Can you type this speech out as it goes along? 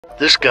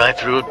This guy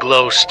threw a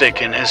glow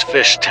stick in his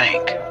fish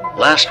tank.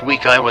 Last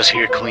week I was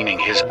here cleaning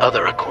his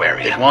other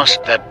aquarium. It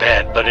wasn't that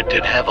bad, but it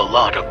did have a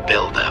lot of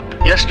buildup.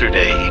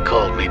 Yesterday he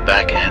called me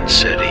back and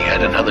said he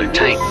had another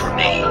tank for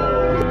me.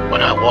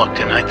 When I walked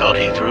in, I thought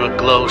he threw a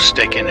glow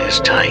stick in his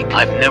tank.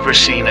 I've never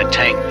seen a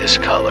tank this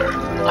color.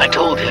 I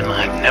told him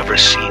I've never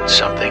seen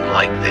something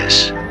like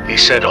this. He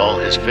said all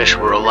his fish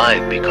were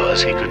alive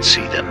because he could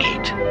see them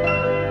eat.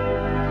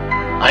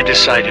 I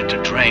decided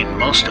to drain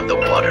most of the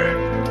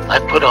water. I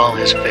put all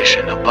his fish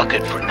in a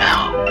bucket for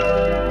now.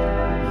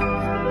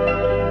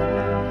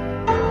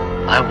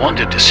 I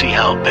wanted to see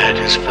how bad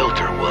his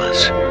filter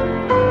was.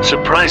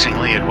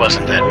 Surprisingly, it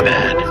wasn't that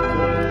bad.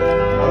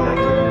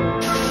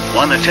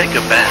 Wanna take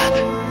a bath?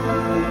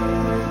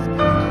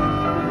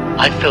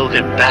 I filled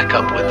it back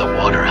up with the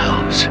water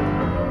hose.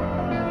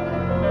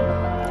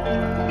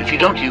 If you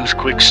don't use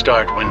quick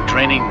start when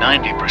draining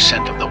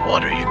 90% of the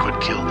water, you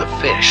could kill the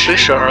fish.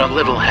 Fish are a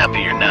little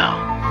happier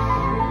now.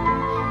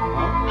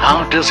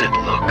 How does it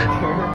look?